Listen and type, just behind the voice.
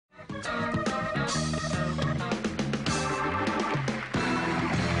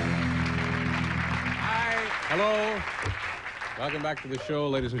Hello. Welcome back to the show,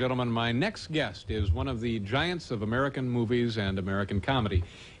 ladies and gentlemen. My next guest is one of the giants of American movies and American comedy.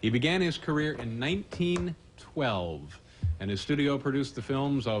 He began his career in 1912, and his studio produced the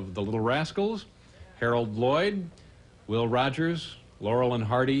films of The Little Rascals, Harold Lloyd, Will Rogers, Laurel and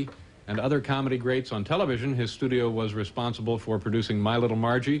Hardy, and other comedy greats. On television, his studio was responsible for producing My Little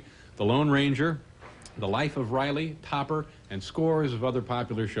Margie, The Lone Ranger, The Life of Riley, Topper, and scores of other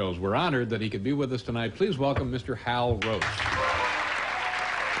popular shows. We're honored that he could be with us tonight. Please welcome Mr. Hal Roach.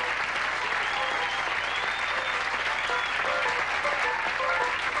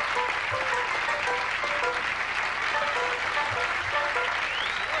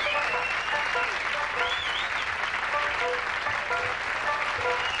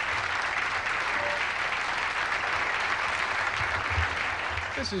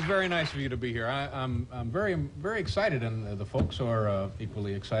 This is very nice of you to be here. I'm very excited, and the folks are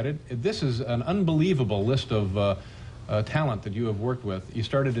equally excited. This is an unbelievable list of talent that you have worked with. You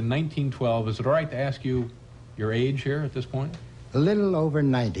started in 1912. Is it all right to ask you your age here at this point? A little over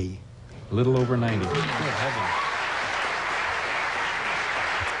 90. A little over 90. Good heavens.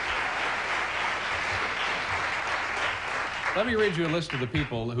 Let me read you a list of the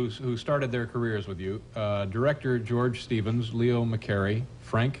people who started their careers with you. Director George Stevens, Leo McCarey,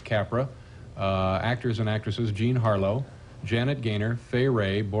 Frank Capra, actors and actresses Jean Harlow, Janet Gaynor, Fay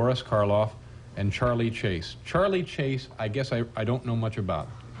Ray, Boris Karloff, and Charlie Chase. Charlie Chase, I guess I don't know much about.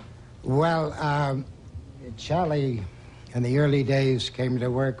 Well, Charlie, in the early days, came to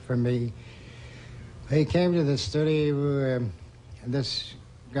work for me. He came to the studio, and this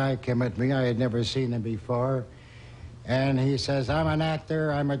guy came at me. I had never seen him before. And he says, I'm an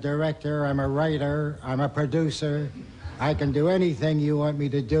actor, I'm a director, I'm a writer, I'm a producer. I can do anything you want me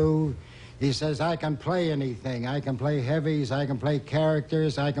to do. He says, I can play anything. I can play heavies, I can play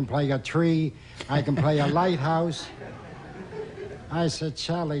characters, I can play a tree, I can play a lighthouse. I said,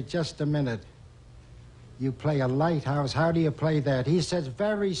 Charlie, just a minute. You play a lighthouse, how do you play that? He says,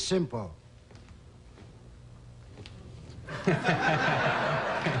 very simple.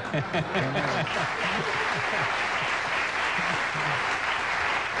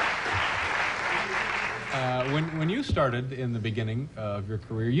 When you started in the beginning of your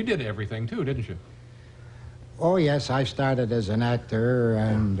career, you did everything too, didn't you? Oh, yes, I started as an actor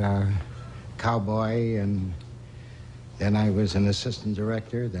and cowboy, and then I was an assistant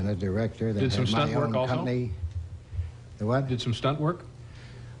director, then a director, then did some stunt work also? Company. The what? Did some stunt work?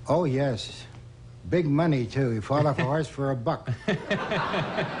 Oh, yes. Big money, too. You fall off a horse for $1.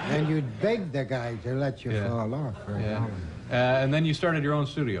 Then you'd beg the guy to let you fall off for $1. And then you started your own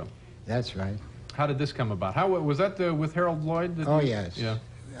studio. That's right. How did this come about? How was that with Harold Lloyd? Yes. Yeah.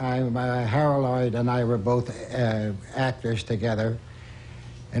 Harold Lloyd and I were both actors together.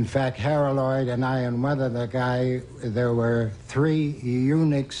 In fact, Harold Lloyd and I and one other guy, there were 3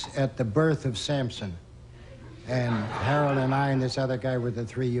 eunuchs at the birth of Samson. And Harold and I and this other guy were the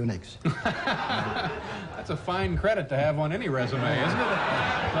 3 eunuchs. That's a fine credit to have on any resume, isn't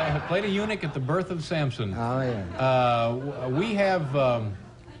it? Played a eunuch at the birth of Samson. Oh, yeah. We have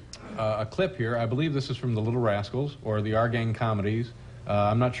a clip here. I believe this is from The Little Rascals, or the Our Gang comedies.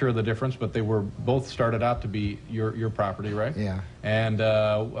 I'm not sure of the difference, but they were both started out to be your property, right? Yeah. And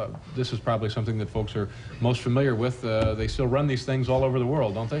this is probably something that folks are most familiar with. They still run these things all over the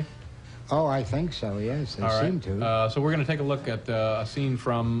world, don't they? Oh, I think so, yes. They seem to. So we're going to take a look at a scene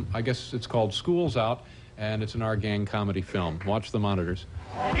from, I guess it's called School's Out, and it's an Our Gang comedy film. Watch the monitors.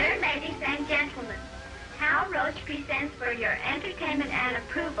 Dear ladies and gentlemen, Hal Roach presents for your entertainment and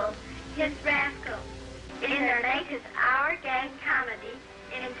approval his Rascals in their latest Our Gang comedy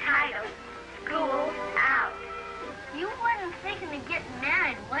entitled School's Out. You wasn't thinking of getting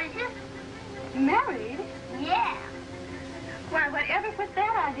married, was you? Married? Yeah. Why, whatever put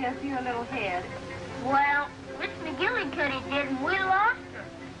that idea through your little head? Well, Rich McGillicuddy did, and we lost her.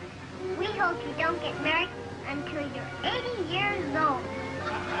 We hope you don't get married until you're 80 years old.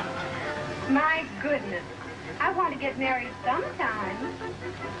 My goodness. I want to get married sometime.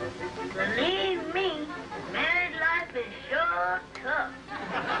 Believe me, married life is sure tough.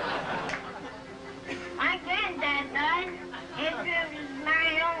 My granddad died after he was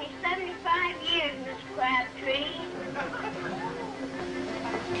married only 75 years, Miss Crabtree.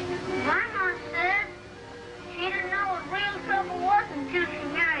 My mom said she didn't know what real trouble was until she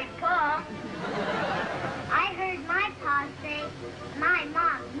married Pa. I heard my pa say my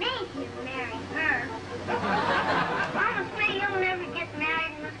mom made him marry her. Mama say you'll never get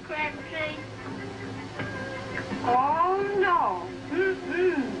married, Miss Crabtree. Oh, no.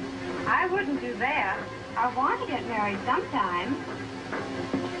 wouldn't do that. I want to get married sometime.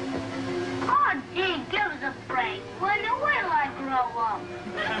 Oh, gee, give us a break. When will I grow up?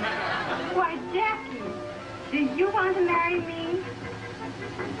 Why, Jackie, do you want to marry me?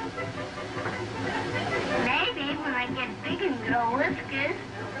 Maybe when I get big and grow whiskers.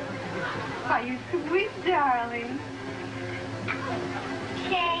 Why, you sweet darling.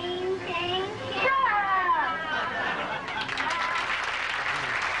 Shame, shame, shame.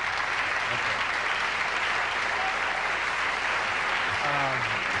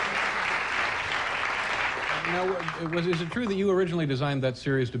 Now, is it true that you originally designed that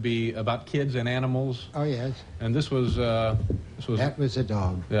series to be about kids and animals? Oh, yes. And this was That was a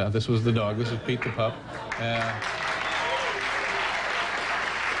dog. yeah, this was the dog. This is Pete the pup.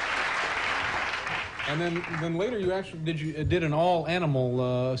 And then later you actually did an all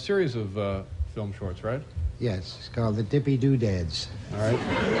animal series of film shorts, right? Yes, it's called the Dippy Doodads. All right.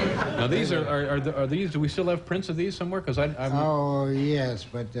 Now these are these? Do we still have prints of these somewhere? Because I'm. Oh, yes,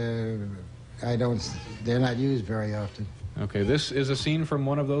 but I don't. They're not used very often. Okay, this is a scene from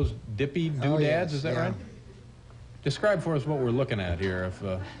one of those Dippy Doodads. Oh, yes, is that yeah. right? Describe for us what we're looking at here. If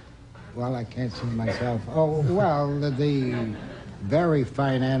Well, I can't see myself. Oh, well, the very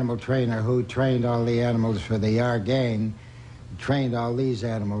fine animal trainer who trained all the animals for the Yard Gang trained all these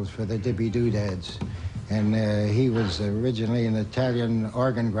animals for the Dippy Doodads. And he was originally an Italian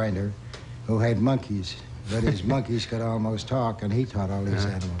organ grinder who had monkeys. But his monkeys could almost talk, and he taught all these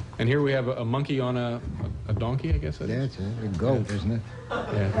animals. And here we have a monkey on a donkey, I guess it is. That's it, a goat, isn't it?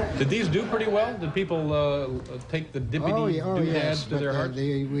 Yeah. Did these do pretty well? Did people take the Dippy Doodads yes, to their hearts?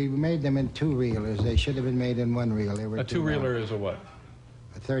 we made them in two-reelers. They should have been made in one reel. They were A two-reeler is a what?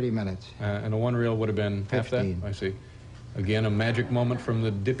 30 minutes. And a one reel would have been 15. half that? I see. Again, a magic moment from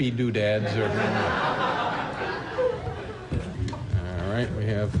the Dippy Doodads. All right, we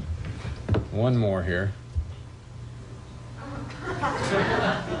have one more here.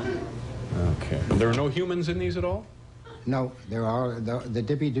 Okay. There are no humans in these at all? No, they're all the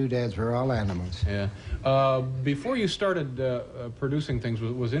Dippy Doodads were all animals. Yeah. Before you started producing things,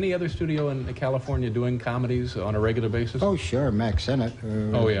 was any other studio in California doing comedies on a regular basis? Oh, sure, Max Sennett.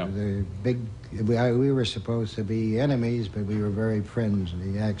 Oh, yeah. The big. We were supposed to be enemies, but we were very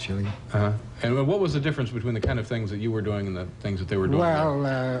friendly, actually. Uh-huh. And what was the difference between the kind of things that you were doing and the things that they were doing? Well,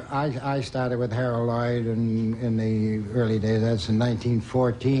 I started with Harold Lloyd in the early days. That's in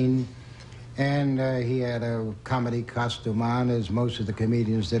 1914. And he had a comedy costume on, as most of the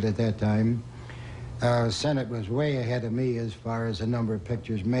comedians did at that time. Sennett was way ahead of me as far as the number of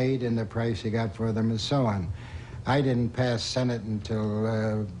pictures made and the price he got for them and so on. I didn't pass Sennett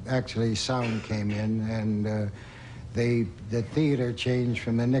until actually sound came in, and the theater changed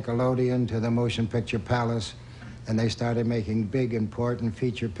from the Nickelodeon to the Motion Picture Palace, and they started making big, important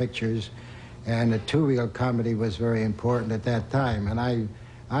feature pictures, and the two-reel comedy was very important at that time, and I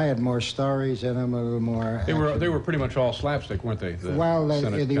had more stories in them, a little more. They were pretty much all slapstick, weren't they? Well,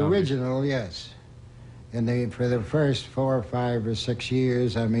 the original, yes. And for the first 4 or 5 or 6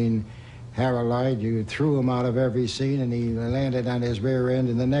 years, I mean, Harold Lloyd, you threw him out of every scene, and he landed on his rear end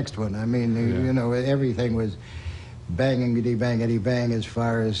in the next one. I mean, you know, everything was bangity-bangity-bang as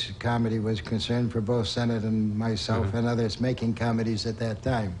far as comedy was concerned for both Sennett and myself and others making comedies at that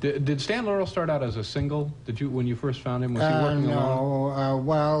time. Did Stan Laurel start out as a single? When you first found him, was he working alone? No.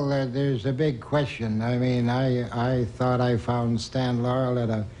 Well, there's a big question. I mean, I thought I found Stan Laurel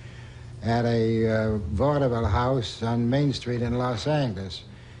at a vaudeville house on Main Street in Los Angeles.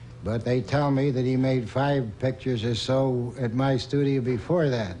 But they tell me that he made 5 pictures or so at my studio before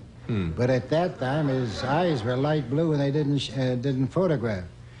that. But at that time, his eyes were light blue and they didn't photograph.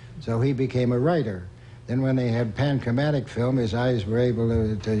 So he became a writer. Then when they had panchromatic film, his eyes were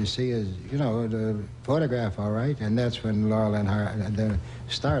able to see his, to photograph all right. And that's when Laurel and Hart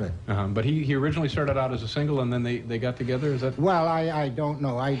started. But he originally started out as a single and then they got together, is that? Well, I don't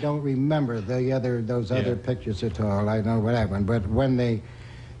know. I don't remember those other pictures at all. I know what happened. But when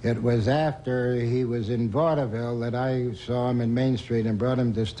it was after he was in vaudeville that I saw him in Main Street and brought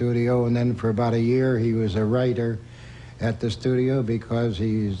him to the studio, and then for about a year he was a writer at the studio because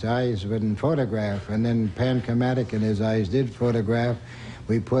his eyes wouldn't photograph, and then panchromatic and his eyes did photograph.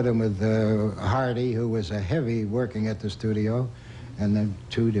 We put him with Hardy, who was a heavy working at the studio, and the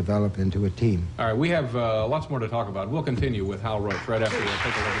two developed into a team. All right, we have lots more to talk about. We'll continue with Hal Roach right after we take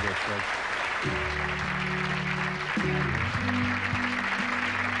a look at this, folks.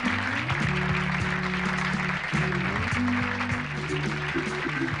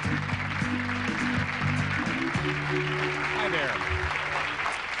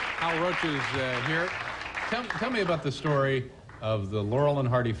 Roach is here. Tell me about the story of the Laurel and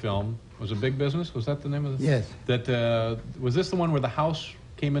Hardy film was a Big Business. Was that the name of the? Yes. That was this the one where the house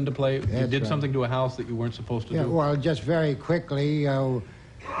came into play? You That's did right. something to a house that you weren't supposed to Yeah, do. well, just very quickly,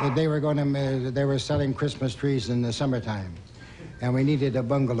 they were selling Christmas trees in the summertime, and we needed a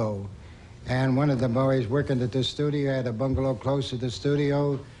bungalow. And one of the boys working at the studio had a bungalow close to the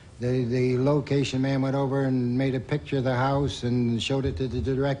studio. The location man went over and made a picture of the house and showed it to the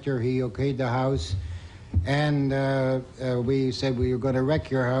director. He okayed the house. And we said we were going to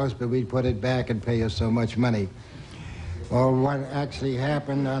wreck your house, but we'd put it back and pay us so much money. Well, what actually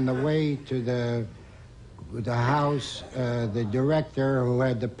happened on the way to the house, the director who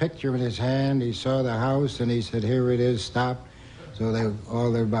had the picture in his hand, he saw the house and he said, "Here it is, stop." So there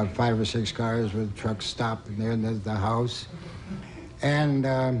were about 5 or 6 cars with trucks stopped there in the house. And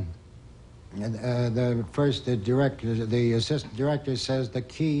the assistant director says the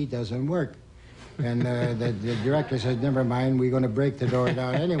key doesn't work. And the director said, "Never mind, we're going to break the door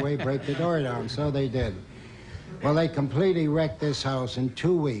down anyway, break the door down." So they did. Well, they completely wrecked this house in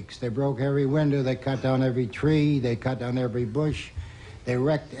 2 weeks. They broke every window, they cut down every tree, they cut down every bush. They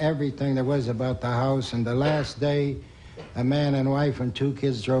wrecked everything there was about the house. And the last day, a man and wife and 2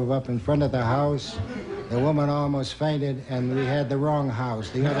 kids drove up in front of the house. The woman almost fainted, and we had the wrong house.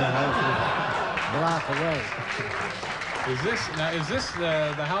 The other house was a block away. Is this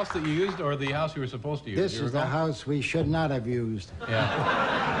the house that you used, or the house you were supposed to use? This is the house we should not have used. Yeah.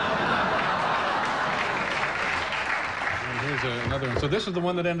 And here's another one. So this is the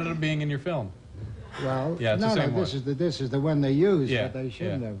one that ended up being in your film. Well, Yeah, it's the same one. This is the one they used, Yeah, but they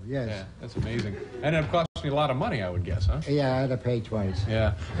shouldn't have. Yes. Yeah, that's amazing. And it cost me a lot of money, I would guess, huh? Yeah, I had to pay twice.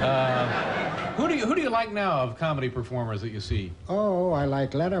 Yeah. Who do you like now of comedy performers that you see? Oh, I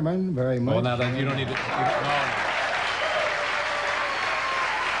like Letterman very much. Well, now then you don't need to. No.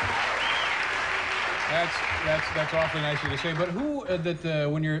 That's awfully nice of you to say. But who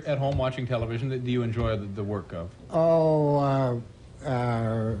when you're at home watching television, do you enjoy the work of? Oh,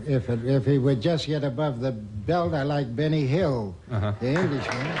 if he would just get above the belt, I like Benny Hill, the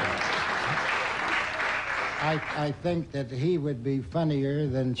Englishman. I think that he would be funnier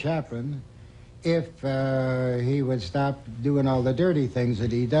than Chaplin if he would stop doing all the dirty things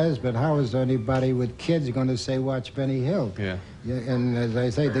that he does. But how is anybody with kids going to say, "Watch Benny Hill"? Yeah. And as I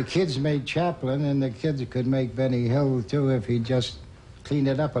say, the kids made Chaplin, and the kids could make Benny Hill, too, if he just cleaned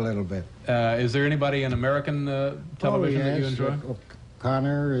it up a little bit. Is there anybody in American television that you enjoy?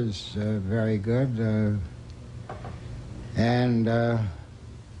 O'Connor is very good. And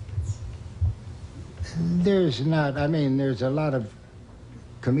there's a lot of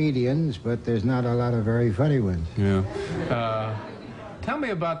comedians, but there's not a lot of very funny ones. Yeah. Tell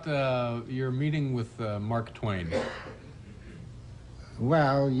me about your meeting with Mark Twain.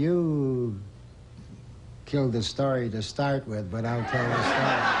 Well, you killed the story to start with, but I'll tell the story.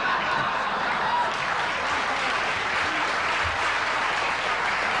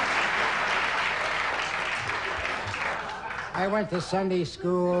 I went to Sunday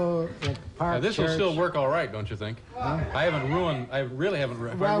school at Park This Church. will still work all right, don't you think? Huh? I really haven't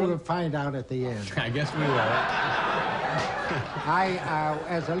ruined. Well, we'll find out at the end. I guess we will.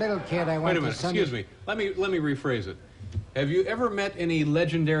 As a little kid, I Wait went a minute. to Sunday... Excuse me. Let me rephrase it. Have you ever met any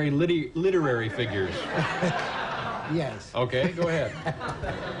legendary literary figures? Yes. Okay, go ahead.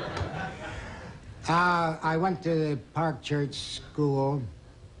 I went to Park Church School,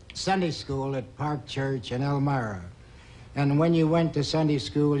 Sunday school at Park Church in Elmira. And when you went to Sunday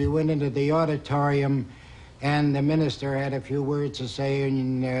school, you went into the auditorium, and the minister had a few words to say,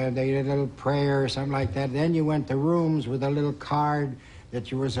 and they did a little prayer or something like that. Then you went to rooms with a little card that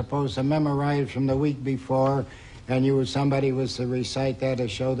you were supposed to memorize from the week before, and somebody was to recite that to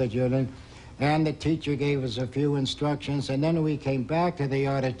show that you did. And the teacher gave us a few instructions, and then we came back to the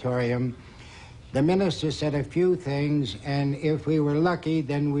auditorium. The minister said a few things, and if we were lucky,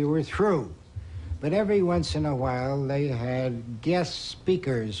 then we were through. But every once in a while, they had guest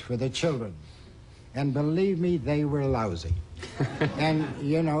speakers for the children. And believe me, they were lousy. And,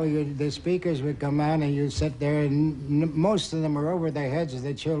 the speakers would come on, and you'd sit there, and most of them were over the heads of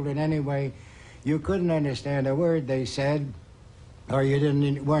the children anyway. You couldn't understand a word they said, or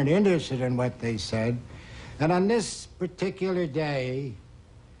you weren't interested in what they said. And on this particular day,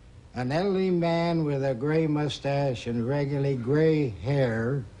 an elderly man with a gray mustache and regularly gray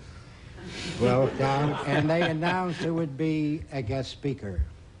hair broke down, and they announced there would be a guest speaker.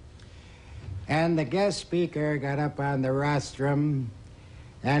 And the guest speaker got up on the rostrum,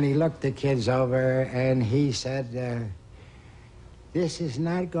 and he looked the kids over, and he said, this is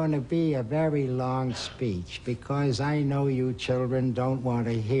not going to be a very long speech, because I know you children don't want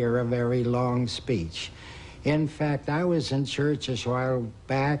to hear a very long speech. In fact, I was in church a while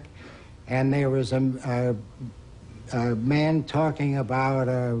back, and there was a man talking about,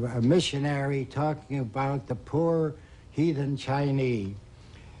 a missionary talking about the poor heathen Chinese.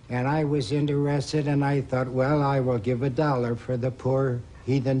 And I was interested, and I thought, well, I will give $1 for the poor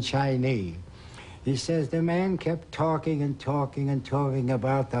heathen Chinese. He says the man kept talking and talking and talking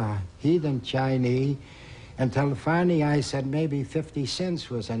about the heathen Chinese until finally I said maybe 50 cents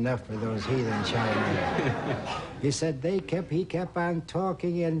was enough for those heathen Chinese. He said he kept on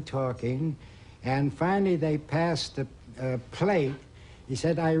talking and talking, and finally they passed the plate. He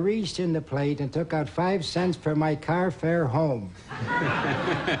said, I reached in the plate and took out 5 cents for my car fare home.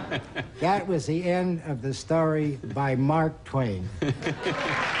 That was the end of the story by Mark Twain.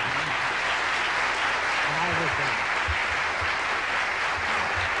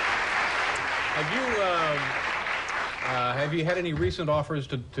 Have you had any recent offers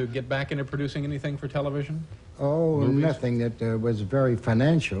to get back into producing anything for television? Oh, movies? Nothing that was very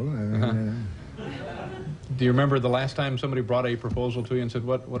financial. Do you remember the last time somebody brought a proposal to you and said,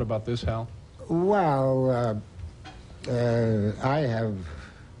 what about this, Hal? Well, I have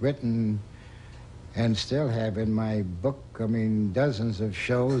written and still have in my book, I mean, dozens of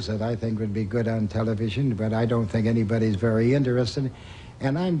shows that I think would be good on television, but I don't think anybody's very interested.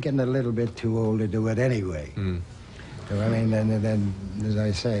 And I'm getting a little bit too old to do it anyway. Mm. So, I mean, then as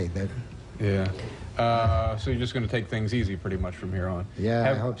I say, that... Yeah. So you're just going to take things easy pretty much from here on. Yeah,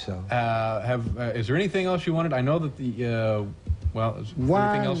 I hope so. Is there anything else you wanted? I know that the, is there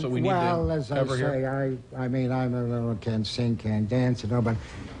anything else that we need to cover here? Well, as I say, I mean, I'm a little can't sing, can't dance, but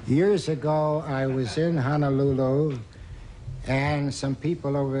years ago I was in Honolulu, and some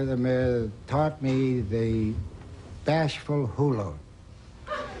people over there taught me the bashful hula.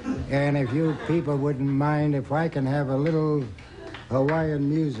 And if you people wouldn't mind, if I can have a little Hawaiian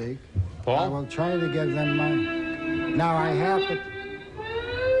music, Paul? I will try to give them my... Now I have to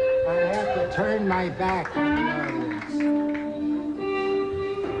turn my back on the audience.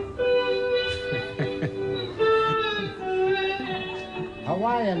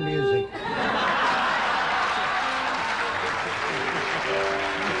 Hawaiian music.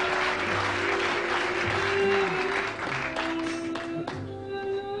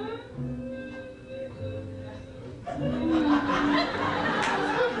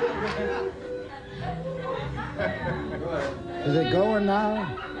 Is it going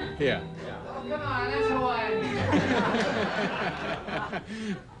now? Yeah. Oh, come on, that's Hawaiian music.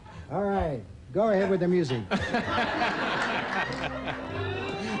 All right, go ahead with the music. We'll be right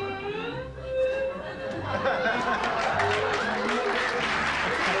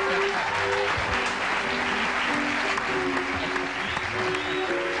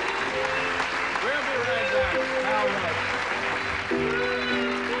back. Hal Roach.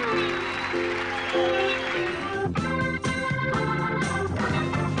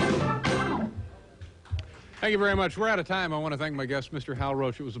 Thank you very much. We're out of time. I want to thank my guest, Mr. Hal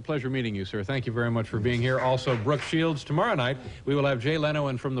Roach. It was a pleasure meeting you, sir. Thank you very much for being here. Also, Brooke Shields. Tomorrow night, we will have Jay Leno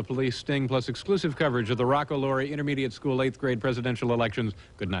and From the Police Sting, plus exclusive coverage of the Rocco Laurie Intermediate School 8th grade presidential elections.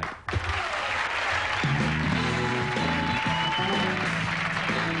 Good night.